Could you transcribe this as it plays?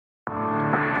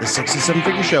The 6 to 7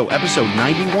 Figure Show, episode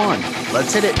 91.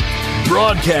 Let's hit it.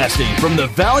 Broadcasting from the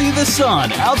Valley of the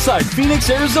Sun outside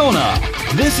Phoenix, Arizona.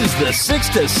 This is the 6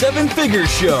 to 7 Figure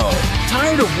Show.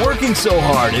 Tired of working so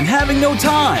hard and having no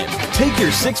time? Take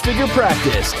your six-figure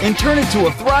practice and turn it to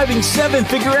a thriving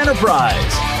seven-figure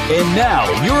enterprise. And now,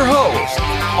 your host,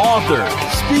 author,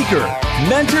 speaker,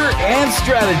 mentor, and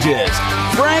strategist,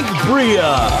 Frank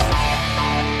Bria.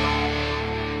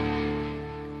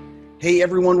 Hey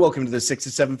everyone, welcome to the 6 to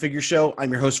 7 Figure Show.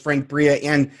 I'm your host, Frank Bria,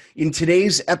 and in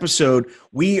today's episode,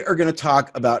 we are going to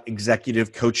talk about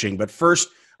executive coaching. But first,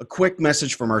 a quick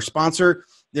message from our sponsor.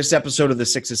 This episode of the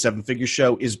 6 to 7 Figure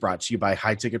Show is brought to you by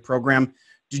High Ticket Program.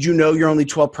 Did you know you're only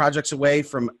 12 projects away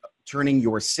from turning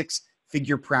your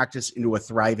six-figure practice into a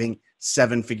thriving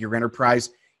seven-figure enterprise?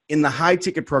 In the High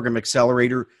Ticket Program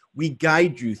Accelerator, we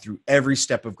guide you through every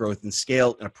step of growth and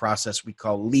scale in a process we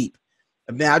call LEAP.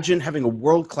 Imagine having a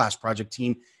world-class project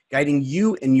team guiding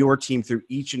you and your team through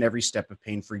each and every step of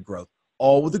pain-free growth,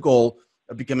 all with the goal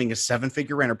of becoming a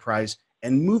seven-figure enterprise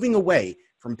and moving away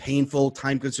from painful,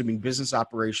 time-consuming business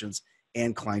operations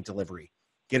and client delivery.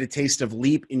 Get a taste of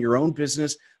LEAP in your own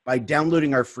business by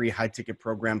downloading our free high-ticket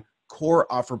program Core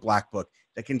Offer Black Book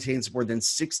that contains more than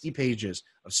 60 pages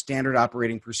of standard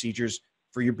operating procedures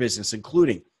for your business,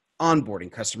 including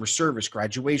onboarding, customer service,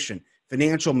 graduation,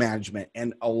 financial management,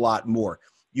 and a lot more.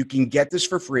 You can get this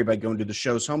for free by going to the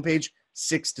show's homepage,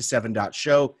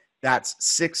 6to7.show. That's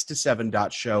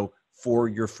 6to7.show for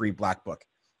your free Black Book.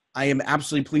 I am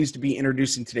absolutely pleased to be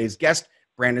introducing today's guest,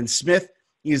 Brandon Smith.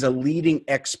 He is a leading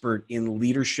expert in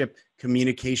leadership,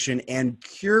 communication, and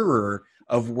curer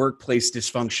of workplace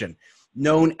dysfunction.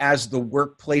 Known as the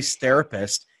workplace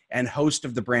therapist and host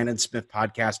of the Brandon Smith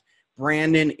podcast,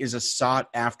 Brandon is a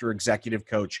sought-after executive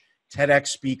coach, TEDx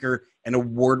speaker, and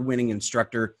award-winning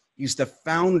instructor. He's the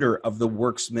founder of the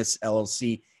Worksmiths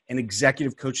LLC, an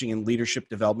executive coaching and leadership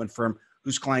development firm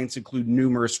whose clients include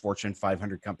numerous Fortune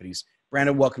 500 companies.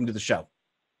 Brandon, welcome to the show.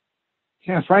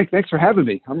 Yeah, Frank, thanks for having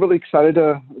me. I'm really excited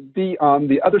to be on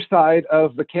the other side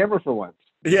of the camera for once.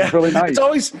 Yeah, it's really nice. It's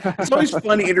always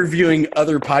fun interviewing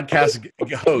other podcast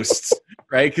hosts,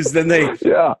 right? Because then it's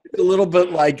a little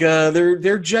bit like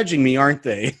they're judging me, aren't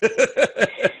they?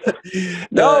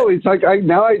 No, it's like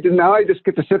now I just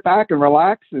get to sit back and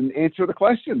relax and answer the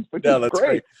questions. That's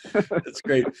great. That's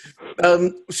great.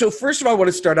 So first of all, I want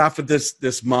to start off with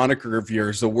this moniker of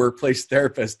yours, the workplace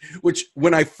therapist, which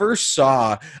when I first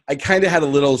saw, I kind of had a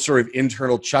little sort of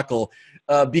internal chuckle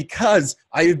because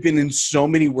I have been in so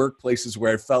many workplaces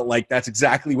where I felt like that's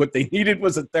exactly what they needed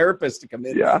was a therapist to come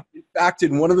in. Yeah. In fact,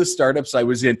 in one of the startups I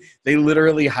was in, they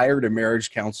literally hired a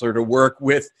marriage counselor to work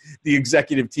with the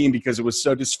executive team because it was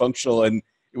so dysfunctional and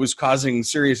it was causing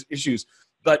serious issues.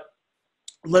 But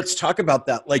let's talk about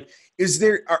that. Like,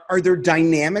 are there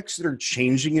dynamics that are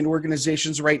changing in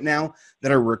organizations right now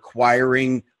that are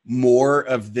requiring more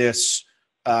of this,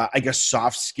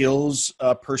 soft skills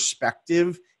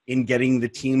perspective in getting the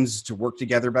teams to work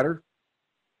together better?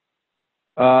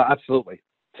 Absolutely.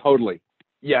 Totally.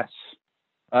 Yes.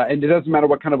 And it doesn't matter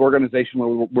what kind of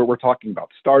organization we're talking about.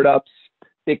 Startups,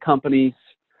 big companies,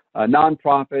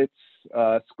 nonprofits,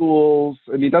 schools.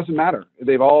 I mean, it doesn't matter.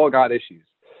 They've all got issues.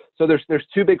 So there's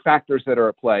two big factors that are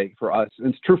at play for us. And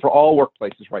it's true for all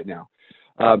workplaces right now.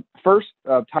 First,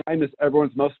 time is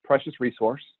everyone's most precious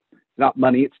resource. It's not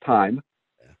money, it's time.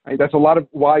 Right? That's a lot of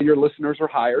why your listeners are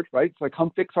hired, right? It's like,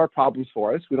 come fix our problems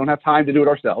for us. We don't have time to do it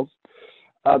ourselves.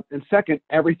 And second,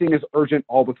 everything is urgent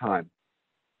all the time.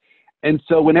 And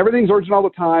so when everything's urgent all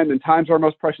the time and time's our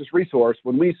most precious resource,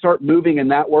 when we start moving in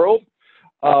that world,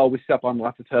 we step on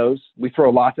lots of toes. We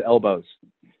throw lots of elbows.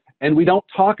 And we don't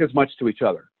talk as much to each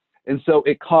other. And so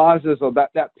it causes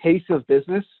that pace of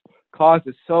business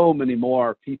causes so many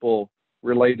more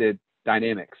people-related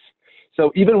dynamics. So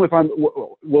even if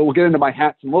we'll get into my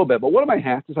hats in a little bit, but one of my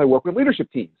hats is I work with leadership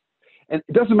teams. And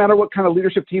it doesn't matter what kind of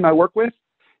leadership team I work with,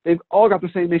 they've all got the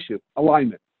same issue,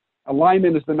 alignment.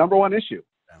 Alignment is the number one issue.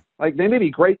 Yeah. Like they may be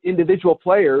great individual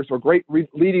players or great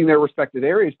leading their respective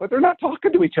areas, but they're not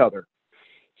talking to each other.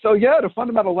 So yeah, at a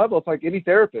fundamental level, it's like any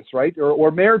therapist, right? Or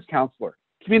marriage counselor.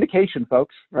 Communication,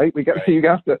 folks, right? You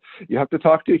have to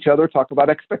talk to each other, talk about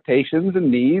expectations and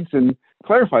needs and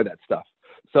clarify that stuff.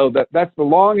 So that's the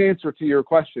long answer to your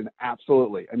question.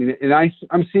 Absolutely. I mean, and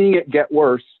I'm seeing it get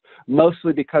worse,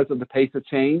 mostly because of the pace of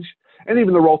change and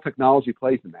even the role technology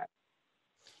plays in that.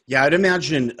 Yeah, I'd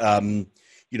imagine,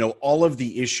 all of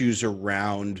the issues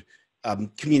around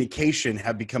communication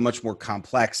have become much more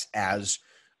complex as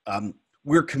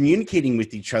we're communicating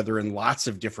with each other in lots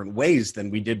of different ways than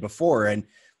we did before. And,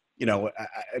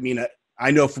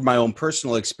 I know from my own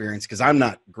personal experience, because I'm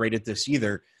not great at this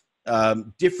either,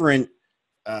 different,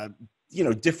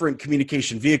 different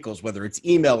communication vehicles, whether it's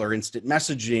email or instant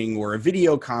messaging or a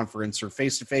video conference or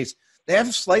face-to-face. They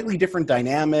have slightly different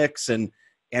dynamics, and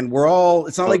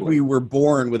it's not like we were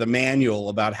born with a manual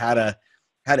about how to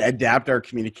adapt our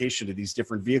communication to these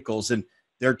different vehicles, and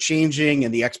they're changing,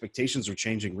 and the expectations are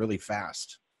changing really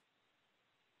fast.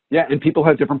 Yeah, and people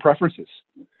have different preferences.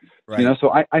 Right. So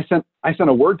I sent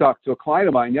a Word doc to a client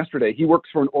of mine yesterday. He works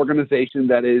for an organization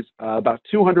that is about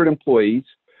 200 employees.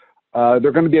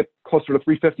 They're going to be at closer to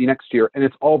 350 next year, and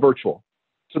it's all virtual.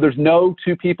 So there's no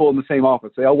two people in the same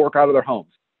office. They all work out of their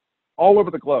homes, all over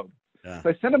the globe. Yeah. So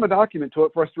I sent him a document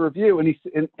for us to review,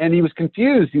 and he was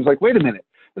confused. He was like, "Wait a minute,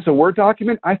 this is a Word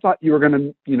document? I thought you were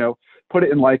going to, put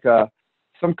it in like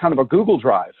some kind of a Google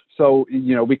Drive, so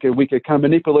we could kind of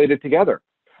manipulate it together."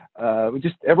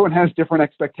 Everyone has different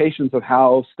expectations of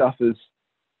how stuff is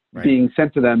being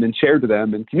sent to them and shared to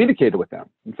them and communicated with them,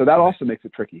 and so that also makes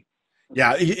it tricky.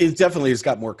 Yeah, it definitely has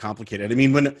got more complicated. I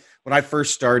mean, when I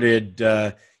first started,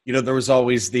 there was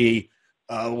always the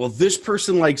this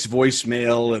person likes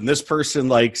voicemail and this person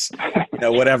likes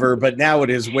whatever, but now it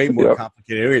is way more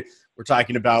complicated. We're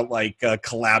talking about like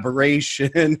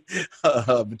collaboration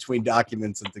between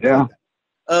documents and things like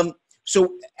that.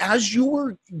 So as you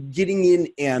were getting in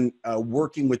and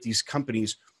working with these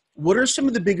companies, what are some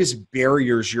of the biggest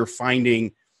barriers you're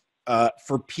finding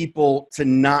for people to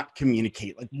not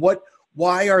communicate? Like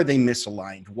why are they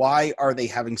misaligned? Why are they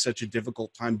having such a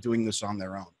difficult time doing this on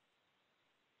their own?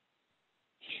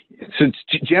 So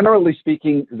generally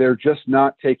speaking, they're just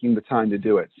not taking the time to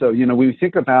do it. So, when we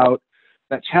think about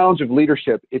that challenge of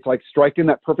leadership, it's like striking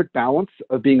that perfect balance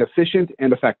of being efficient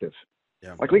and effective.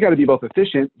 Yeah. Like we got to be both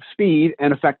efficient, speed,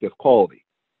 and effective, quality.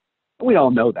 We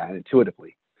all know that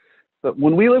intuitively. But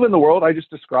when we live in the world I just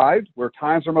described, where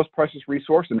time's our most precious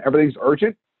resource and everything's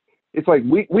urgent, it's like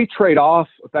we trade off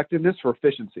effectiveness for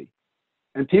efficiency,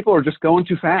 and people are just going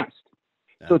too fast.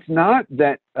 Yeah. So it's not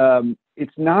that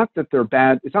they're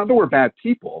bad. It's not that we're bad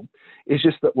people. It's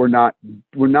just that we're not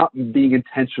being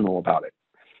intentional about it.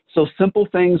 So simple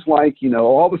things like,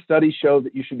 all the studies show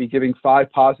that you should be giving 5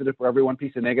 positive for every 1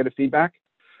 piece of negative feedback.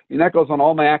 And that goes on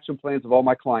all my action plans of all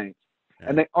my clients. Yeah.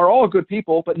 And they are all good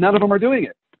people, but none of them are doing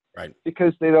it. Right.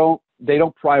 Because they don't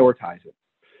prioritize it.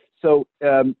 So,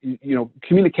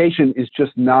 communication is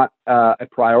just not a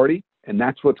priority, and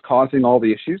that's what's causing all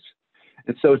the issues.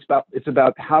 And so it's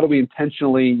about how do we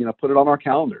intentionally, put it on our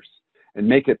calendars and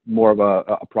make it more of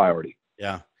a priority.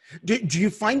 Yeah. Do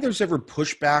you find there's ever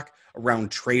pushback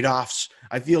around trade-offs?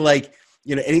 I feel like,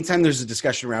 anytime there's a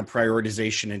discussion around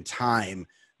prioritization and time,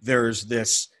 there's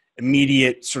this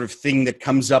immediate sort of thing that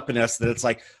comes up in us that it's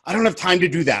like, I don't have time to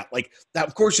do that. Like that,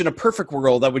 of course, in a perfect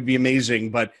world, that would be amazing,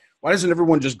 but why doesn't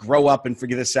everyone just grow up and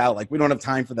figure this out? Like we don't have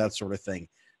time for that sort of thing.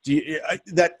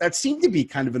 That seemed to be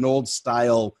kind of an old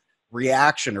style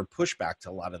reaction or pushback to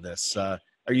a lot of this. Are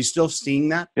you still seeing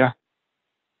that? Yeah.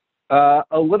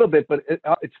 A little bit, but it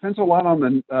depends a lot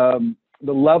on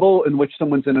the level in which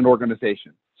someone's in an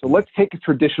organization. So let's take a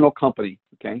traditional company,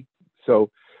 okay? So,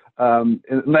 and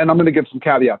I'm going to give some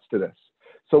caveats to this.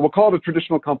 So we'll call it a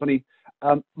traditional company.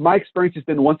 My experience has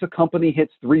been once a company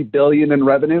hits $3 billion in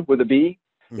revenue with a B,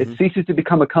 it ceases to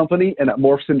become a company and it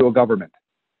morphs into a government.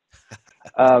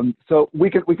 So we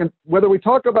can whether we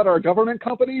talk about our government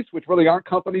companies, which really aren't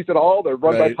companies at all, they're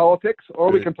run by politics, or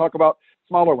we can talk about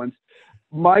smaller ones.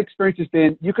 My experience has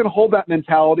been you can hold that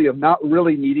mentality of not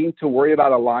really needing to worry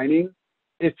about aligning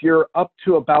if you're up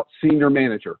to about senior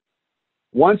manager.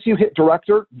 Once you hit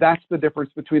director, that's the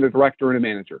difference between a director and a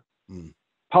manager.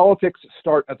 Politics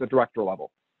start at the director level.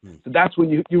 So that's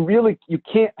when you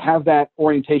can't have that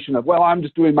orientation of, well, I'm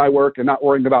just doing my work and not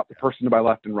worrying about the person to my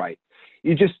left and right.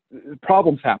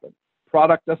 Problems happen.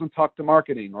 Product doesn't talk to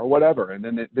marketing or whatever, and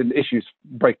then issues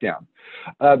break down.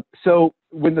 So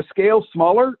when the scale's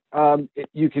smaller,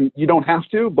 you don't have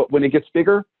to, but when it gets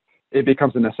bigger, it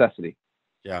becomes a necessity.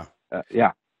 Yeah.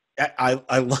 Yeah.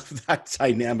 I love that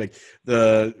dynamic.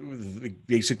 The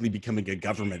basically becoming a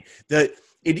government. It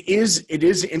is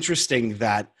interesting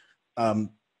that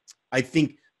I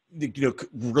think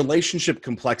relationship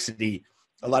complexity.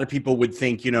 A lot of people would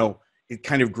think it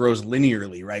kind of grows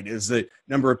linearly, right? As the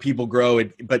number of people grow,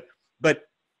 but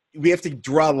we have to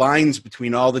draw lines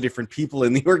between all the different people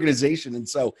in the organization. And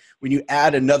so when you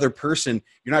add another person,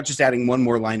 you're not just adding one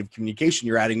more line of communication,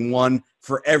 you're adding one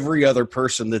for every other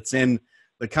person that's in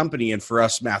the company. And for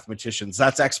us mathematicians,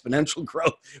 that's exponential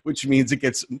growth, which means it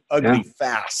gets ugly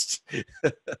fast.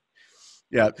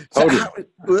 Yeah.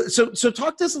 So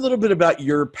talk to us a little bit about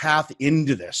your path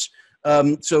into this.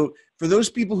 So for those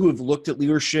people who have looked at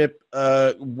leadership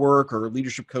work or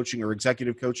leadership coaching or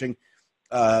executive coaching,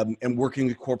 and working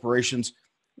with corporations.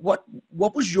 What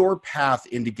was your path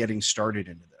into getting started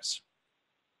into this?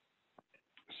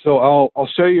 So I'll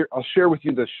share with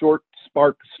you the short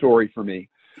spark story for me.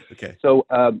 Okay. So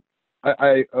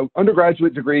I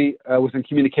undergraduate degree was in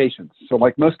communications. So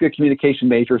like most good communication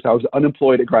majors, I was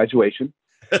unemployed at graduation,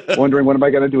 wondering what am I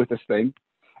going to do with this thing.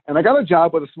 And I got a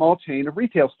job with a small chain of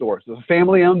retail stores. It was a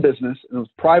family-owned business, and it was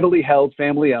privately held,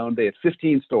 family-owned. They had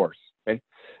 15 stores. Okay,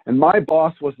 and my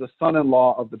boss was the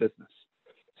son-in-law of the business.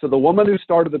 So the woman who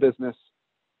started the business,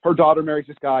 her daughter marries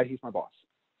this guy. He's my boss.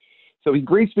 So he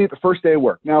greets me at the first day of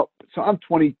work. Now, so I'm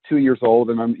 22 years old,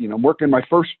 and I'm working my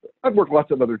first. I've worked lots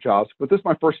of other jobs, but this is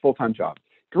my first full-time job.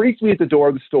 Greets me at the door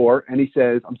of the store, and he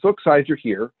says, "I'm so excited you're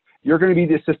here. You're going to be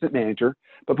the assistant manager.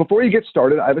 But before you get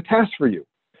started, I have a task for you.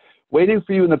 Waiting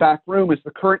for you in the back room is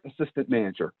the current assistant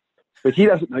manager, but he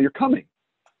doesn't know you're coming.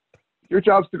 Your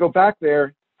job's to go back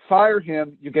there, fire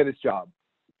him, you get his job."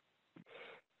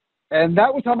 And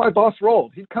that was how my boss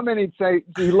rolled. He'd come in and say,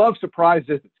 he loved surprise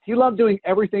visits. He loved doing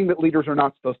everything that leaders are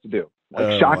not supposed to do,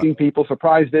 like shocking people,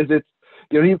 surprise visits.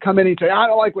 He'd come in and say, "I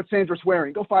don't like what Sandra's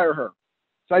wearing. Go fire her."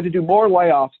 So I had to do more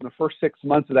layoffs in the first 6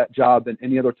 months of that job than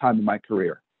any other time in my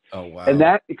career. Oh, wow. And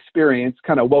that experience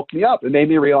kind of woke me up. It made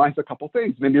me realize a couple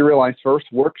things. It made me realize, first,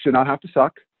 work should not have to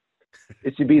suck.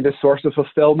 It should be the source of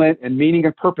fulfillment and meaning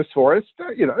and purpose for us.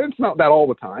 It's not that all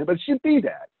the time, but it should be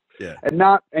that. Yeah. And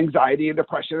not anxiety and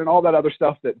depression and all that other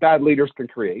stuff that bad leaders can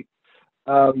create.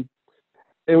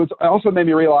 It also made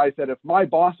me realize that if my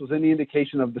boss was any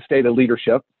indication of the state of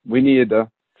leadership, we needed to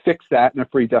fix that in a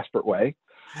pretty desperate way.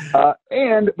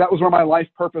 And that was where my life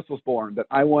purpose was born, that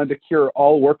I wanted to cure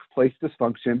all workplace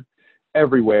dysfunction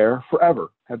everywhere, forever,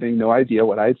 having no idea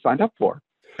what I had signed up for.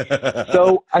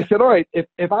 So I said, all right,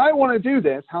 if I want to do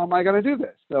this, how am I going to do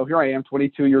this? So here I am,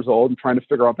 22 years old, and trying to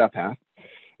figure out that path.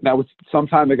 And that was some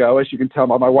time ago, as you can tell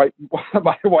by my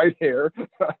white hair.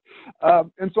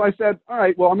 And so I said, all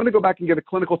right, well, I'm going to go back and get a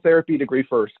clinical therapy degree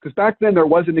first, because back then there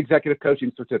wasn't executive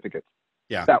coaching certificates.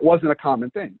 Yeah. That wasn't a common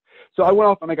thing. So I went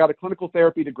off and I got a clinical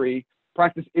therapy degree,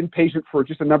 practiced inpatient for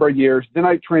just a number of years. Then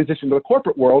I transitioned to the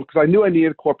corporate world because I knew I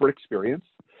needed corporate experience.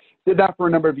 Did that for a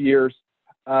number of years.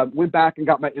 Went back and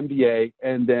got my MBA,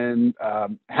 and then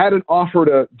had an offer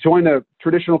to join a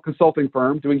traditional consulting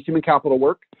firm doing human capital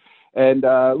work. And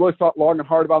really thought long and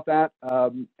hard about that,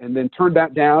 and then turned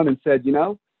that down and said,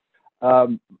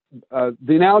 the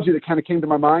analogy that kind of came to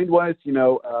my mind was,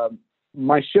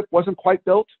 my ship wasn't quite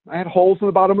built. I had holes in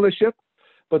the bottom of the ship,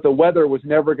 but the weather was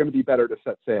never going to be better to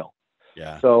set sail.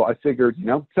 Yeah. So I figured,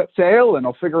 set sail and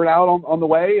I'll figure it out on the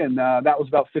way. And that was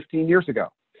about 15 years ago.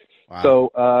 Wow. So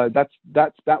that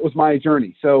was my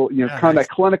journey. So, kind of that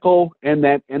clinical and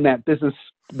that business,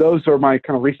 those are my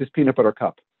kind of Reese's peanut butter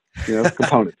cup.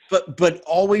 Components. but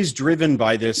always driven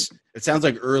by this. It sounds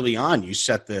like early on you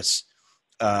set this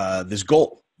this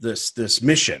goal, this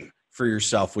mission for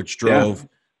yourself, which drove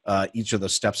each of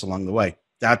those steps along the way.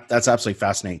 That's absolutely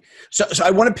fascinating. So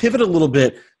I want to pivot a little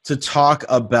bit to talk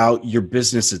about your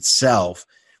business itself.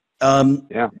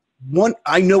 One,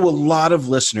 I know a lot of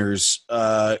listeners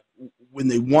when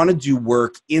they want to do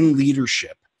work in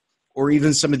leadership or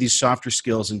even some of these softer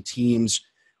skills in teams.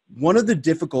 One of the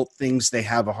difficult things they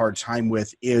have a hard time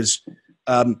with is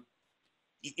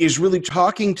really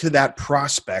talking to that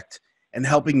prospect and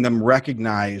helping them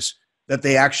recognize that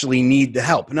they actually need the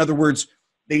help. In other words,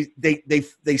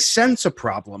 they sense a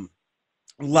problem.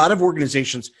 A lot of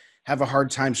organizations have a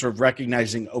hard time sort of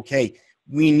recognizing, okay,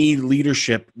 we need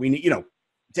leadership. We need,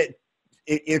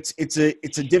 it's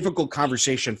a difficult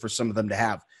conversation for some of them to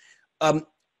have.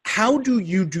 How do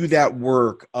you do that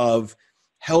work of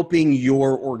helping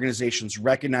your organizations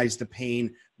recognize the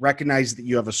pain, recognize that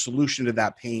you have a solution to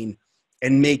that pain,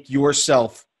 and make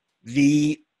yourself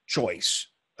the choice,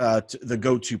 the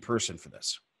go-to person for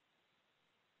this?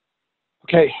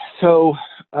 Okay, so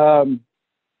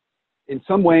in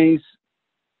some ways,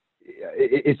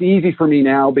 it's easy for me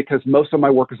now because most of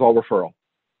my work is all referral.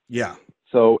 Yeah.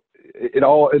 So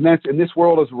and that's in this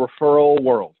world is a referral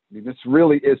world. I mean, this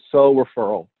really is so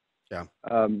referral. Yeah.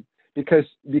 Because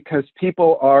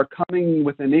people are coming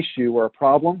with an issue or a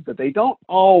problem that they don't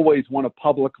always want to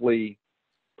publicly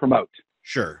promote.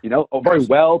 Sure. A very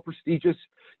well prestigious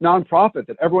nonprofit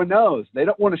that everyone knows. They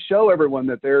don't want to show everyone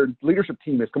that their leadership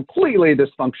team is completely a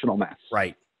dysfunctional mess.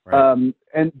 Right.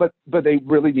 But they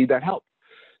really need that help.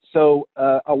 So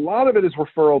a lot of it is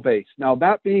referral based. Now,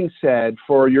 that being said,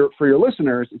 for your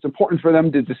listeners, it's important for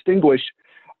them to distinguish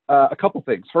a couple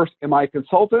things. First, am I a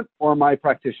consultant or am I a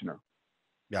practitioner?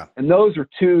 Yeah. And those are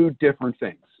two different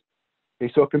things.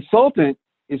 Okay, so a consultant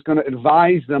is going to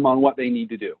advise them on what they need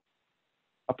to do.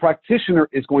 A practitioner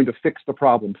is going to fix the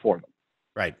problem for them.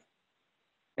 Right.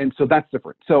 And so that's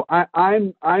different. So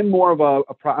I'm more of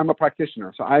I'm a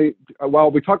practitioner. So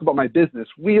while we talk about my business,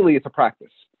 really it's a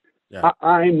practice. Yeah.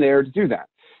 I'm there to do that.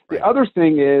 Right. The other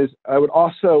thing is I would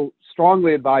also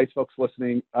strongly advise folks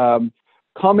listening,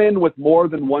 come in with more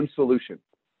than one solution.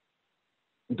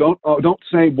 Don't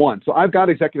say one. So I've got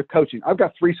executive coaching. I've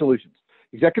got 3 solutions.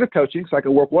 Executive coaching, so I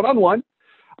can work one-on-one.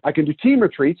 I can do team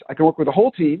retreats. I can work with the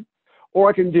whole team, or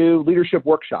I can do leadership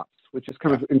workshops, which is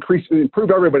kind of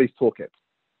improve everybody's toolkit,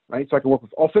 right? So I can work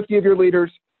with all 50 of your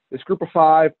leaders, this group of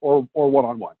 5, or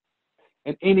one-on-one,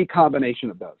 and any combination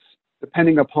of those,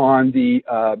 depending upon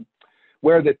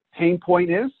where the pain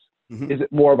point is. Mm-hmm. Is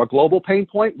it more of a global pain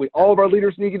point? All of our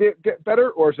leaders need to get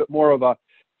better, or is it more of a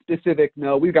specific?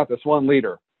 No, we've got this one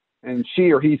leader, and she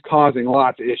or he's causing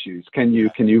lots of issues. Can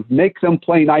you make them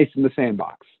play nice in the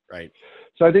sandbox? Right.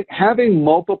 So I think having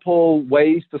multiple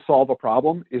ways to solve a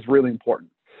problem is really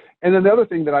important. And then the other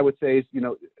thing that I would say is,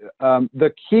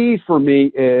 the key for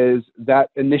me is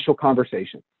that initial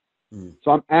conversation. Mm.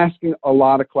 So I'm asking a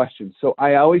lot of questions. So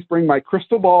I always bring my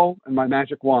crystal ball and my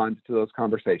magic wand to those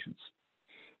conversations.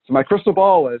 So my crystal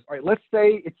ball is, all right, let's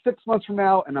say it's 6 months from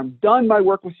now and I'm done my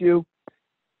work with you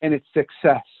and it's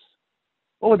success.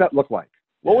 What would that look like?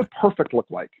 What would perfect look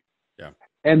like? Yeah.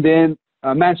 And then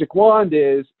magic wand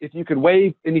is, if you could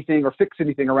wave anything or fix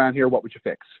anything around here, what would you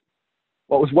fix?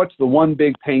 What's the one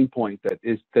big pain point that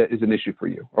is an issue for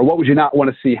you? Or what would you not want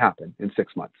to see happen in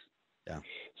 6 months? Yeah.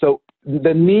 So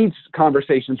the needs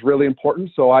conversation is really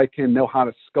important, so I can know how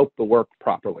to scope the work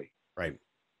properly. Right.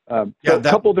 So a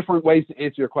couple different ways to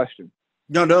answer your question.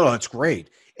 No, it's great.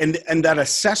 And that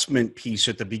assessment piece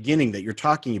at the beginning that you're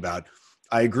talking about,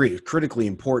 I agree, is critically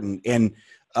important. And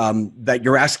that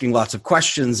you're asking lots of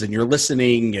questions and you're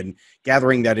listening and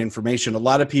gathering that information. A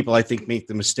lot of people, I think, make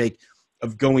the mistake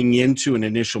of going into an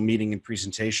initial meeting and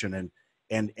presentation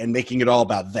and making it all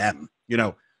about them.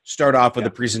 Start off with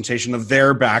a presentation of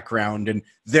their background and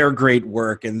their great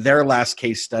work and their last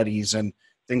case studies and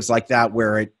things like that,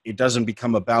 where it doesn't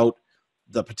become about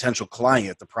the potential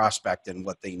client, the prospect, and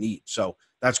what they need. So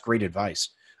that's great advice.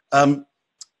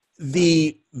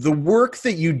 The work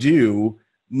that you do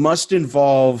must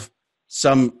involve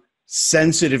some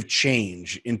sensitive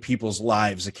change in people's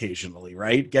lives occasionally,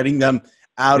 right? Getting them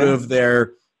out of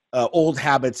their old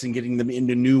habits and getting them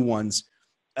into new ones.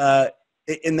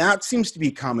 And that seems to be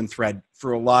a common thread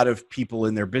for a lot of people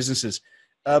in their businesses.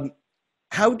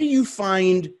 How do you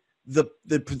find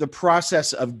the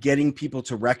process of getting people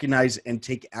to recognize and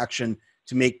take action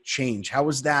to make change? How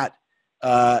has that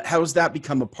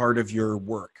become a part of your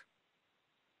work?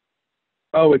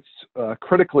 Oh, it's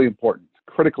critically important.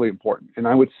 And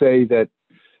I would say that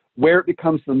where it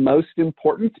becomes the most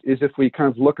important is if we kind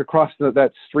of look across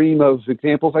that stream of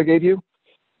examples I gave you,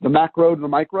 the macro to the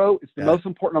micro. It's the most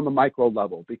important on the micro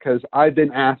level, because I've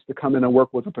been asked to come in and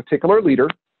work with a particular leader,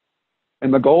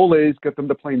 and the goal is get them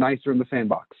to play nicer in the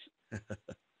sandbox.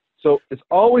 So it's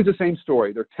always the same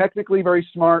story. They're technically very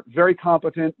smart, very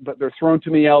competent, but they're throwing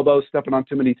too many elbows, stepping on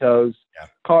too many toes,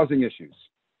 causing issues.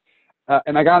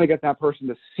 And I got to get that person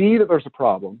to see that there's a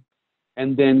problem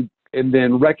and then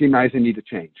recognize they need to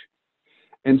change.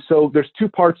 And so there's 2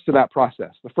 parts to that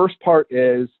process. The first part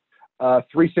is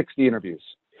 360 interviews.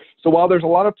 So while there's a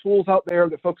lot of tools out there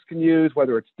that folks can use,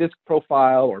 whether it's Disc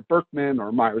Profile or Berkman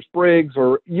or Myers-Briggs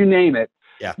or you name it,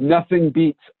 nothing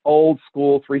beats old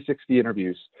school 360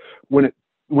 interviews when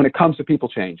it comes to people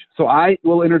change. So I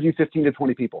will interview 15 to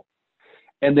 20 people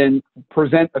and then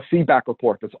present a feedback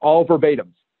report that's all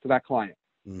verbatim to that client.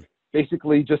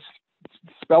 Basically just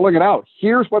spelling it out.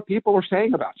 Here's what people are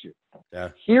saying about you.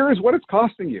 Here's what it's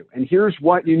costing you. And here's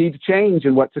what you need to change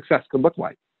and what success could look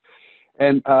like.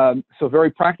 And so very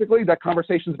practically, that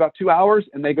conversation is about 2 hours,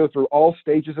 and they go through all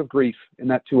stages of grief in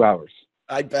that 2 hours.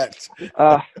 I bet.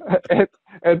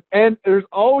 And there's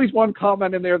always one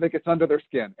comment in there that gets under their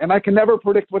skin. And I can never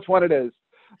predict which one it is,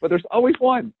 but there's always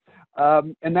one.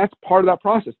 And that's part of that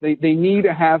process. They need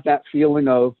to have that feeling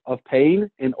of pain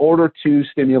in order to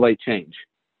stimulate change.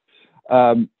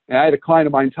 And I had a client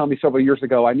of mine tell me several years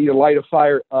ago, I need to light a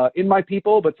fire in my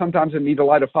people, but sometimes I need to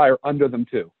light a fire under them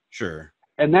too. Sure.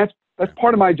 And that's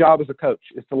part of my job as a coach,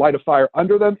 is to light a fire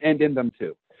under them and in them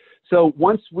too. So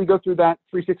once we go through that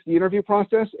 360 interview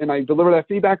process and I deliver that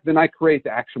feedback, then I create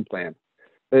the action plan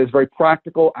that is very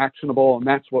practical, actionable, and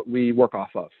that's what we work off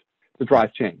of to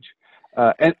drive change.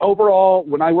 And overall,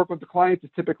 when I work with the clients,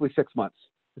 it's typically 6 months.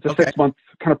 It's a 6-month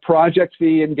kind of project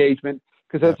fee engagement,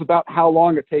 because that's about how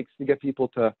long it takes to get people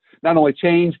to not only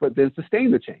change, but then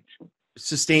sustain the change.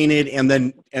 Sustain it, and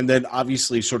then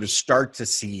obviously sort of start to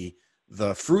see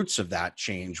the fruits of that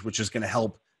change, which is going to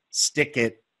help stick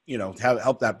it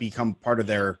help that become part of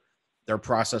their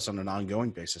process on an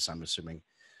ongoing basis, I'm assuming.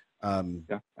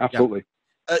 Yeah, absolutely.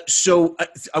 Yeah. So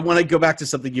I want to go back to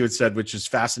something you had said, which is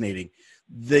fascinating.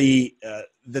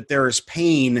 That there is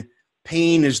pain.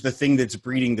 Pain is the thing that's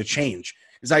breeding the change.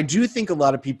 Because I do think a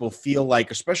lot of people feel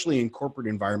like, especially in corporate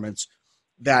environments,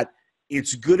 that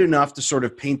it's good enough to sort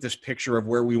of paint this picture of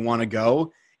where we want to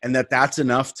go, and that's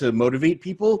enough to motivate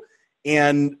people.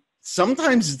 And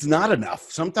sometimes it's not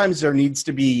enough. Sometimes there needs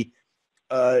to be,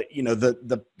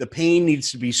 the pain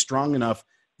needs to be strong enough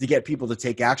to get people to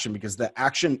take action, because the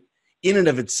action in and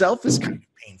of itself is kind of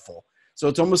painful. So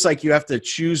it's almost like you have to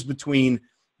choose between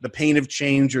the pain of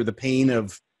change or the pain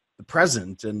of the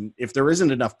present. And if there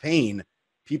isn't enough pain,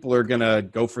 people are going to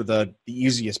go for the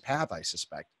easiest path, I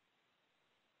suspect.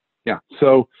 Yeah.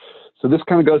 So this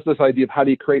kind of goes to this idea of how do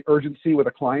you create urgency with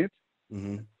a client?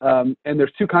 Mm-hmm. And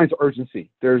there's two kinds of urgency.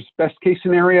 There's best case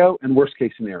scenario and worst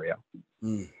case scenario.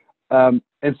 Mm.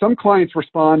 And some clients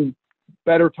respond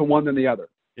better to one than the other.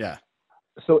 Yeah.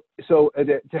 So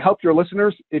to help your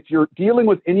listeners, if you're dealing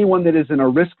with anyone that is in a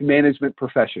risk management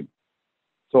profession,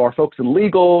 so our folks in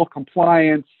legal,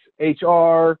 compliance,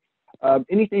 HR,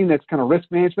 anything that's kind of risk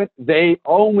management, they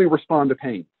only respond to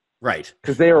pain. Right.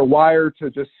 Because they are wired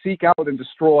to just seek out and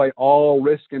destroy all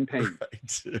risk and pain.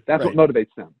 Right. That's what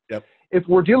motivates them. Yep. If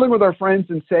we're dealing with our friends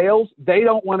in sales, they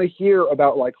don't want to hear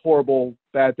about like horrible,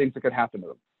 bad things that could happen to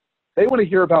them. They want to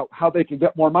hear about how they can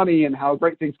get more money and how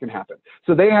great things can happen.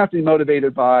 So they have to be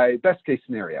motivated by best case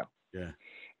scenario. Yeah.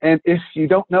 And if you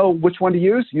don't know which one to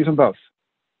use them both.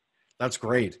 That's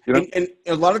great. You know? And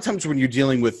a lot of times when you're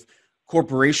dealing with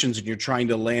corporations and you're trying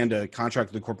to land a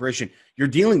contract with a corporation, you're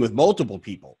dealing with multiple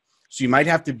people. So you might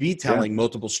have to be telling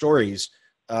multiple stories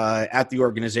at the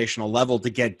organizational level to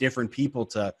get different people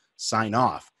to sign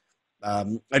off.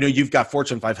 I know you've got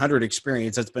Fortune 500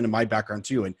 experience. That's been in my background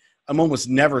too. And I'm almost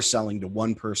never selling to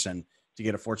one person to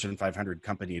get a Fortune 500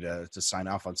 company to sign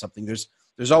off on something.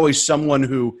 There's always someone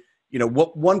who,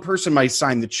 one person might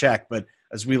sign the check, but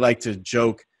as we like to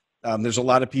joke, there's a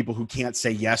lot of people who can't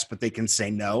say yes, but they can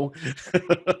say no.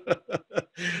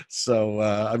 So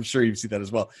I'm sure you've seen that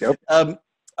as well. Yep.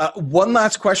 One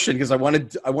last question, because I want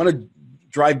to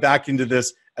drive back into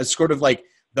this as sort of like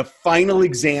the final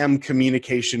exam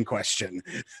communication question.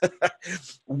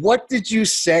 What did you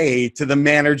say to the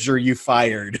manager you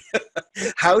fired?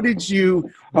 How did you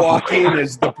walk in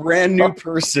as the brand new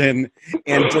person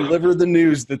and deliver the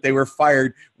news that they were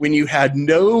fired when you had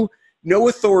no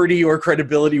authority or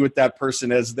credibility with that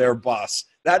person as their boss?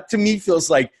 That to me feels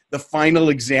like the final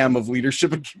exam of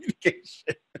leadership and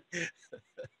communication.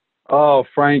 Oh,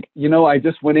 Frank, I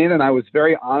just went in and I was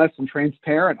very honest and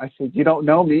transparent. I said, you don't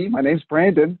know me. My name's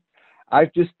Brandon.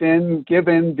 I've just been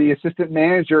given the assistant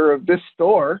manager of this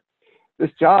store, this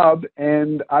job,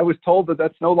 and I was told that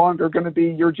that's no longer going to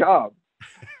be your job.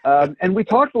 And we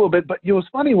talked a little bit, but what's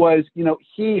funny was,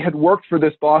 he had worked for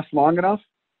this boss long enough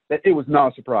that it was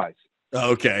not a surprise.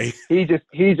 Okay. He just,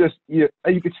 you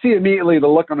could see immediately the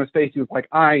look on his face. He was like,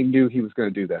 I knew he was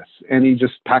going to do this. And he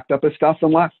just packed up his stuff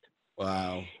and left.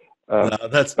 Wow. No,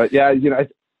 but yeah, I think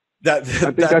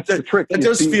that's the trick. That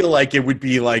does feel like it would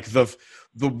be like the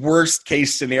worst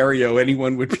case scenario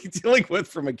anyone would be dealing with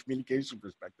from a communication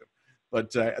perspective.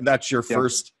 But that's your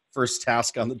first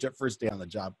task on the first day on the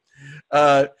job.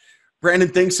 Brandon,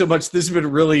 thanks so much. This has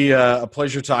been really a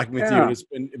pleasure talking with you. It's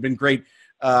been great.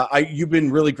 You've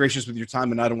been really gracious with your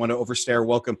time, and I don't want to overstay our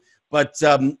welcome. But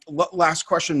last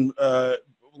question,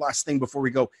 last thing before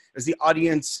we go, as the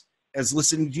audience is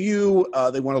listening to you,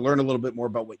 they want to learn a little bit more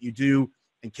about what you do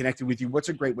and connected with you. What's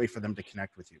a great way for them to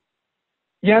connect with you?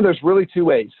 Yeah, there's really two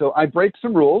ways. So I break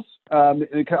some rules. I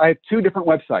have two different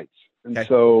websites. And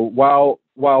so while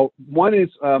one is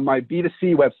my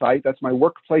B2C website, that's my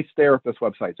workplace therapist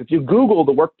website. So if you Google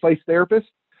the workplace therapist,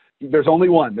 there's only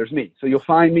one. There's me. So you'll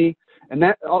find me. And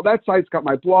that site's got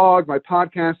my blog, my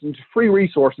podcast, and free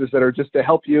resources that are just to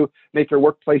help you make your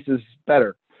workplaces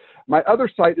better. My other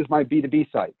site is my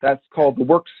B2B site. That's called The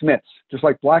Worksmiths, just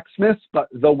like blacksmiths, but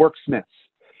The Worksmiths.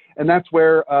 And that's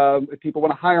where if people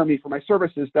want to hire me for my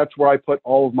services, that's where I put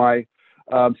all of my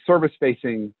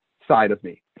service-facing side of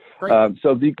me.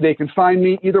 So they can find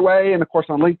me either way, and of course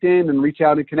on LinkedIn, and reach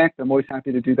out and connect. I'm always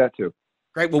happy to do that too.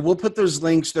 Great. Well, we'll put those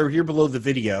links. They're here below the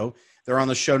video. They're on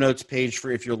the show notes page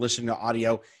for if you're listening to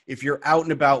audio. If you're out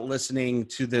and about listening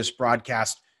to this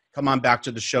broadcast, come on back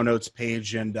to the show notes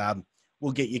page, and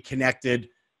we'll get you connected.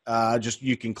 Just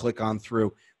you can click on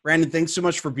through. Brandon, thanks so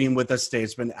much for being with us today.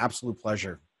 It's been an absolute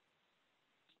pleasure.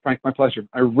 Frank, my pleasure.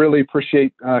 I really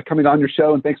appreciate coming on your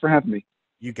show, and thanks for having me.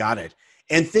 You got it.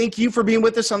 And thank you for being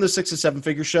with us on the 6 to 7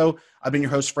 Figure Show. I've been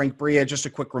your host, Frank Bria. Just a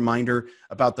quick reminder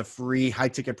about the free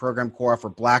high-ticket program core offer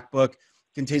Black Book.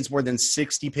 It contains more than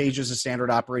 60 pages of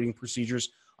standard operating procedures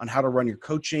on how to run your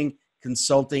coaching,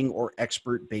 consulting, or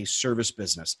expert-based service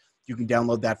business. You can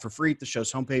download that for free at the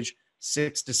show's homepage,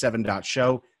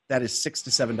 6to7.show. That is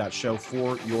 6to7.show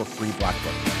for your free Black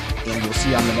Book. And we'll see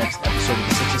you on the next episode of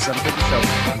the 6 to 7 Figure Show.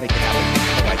 Make it happen.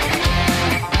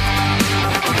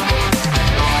 Bye-bye.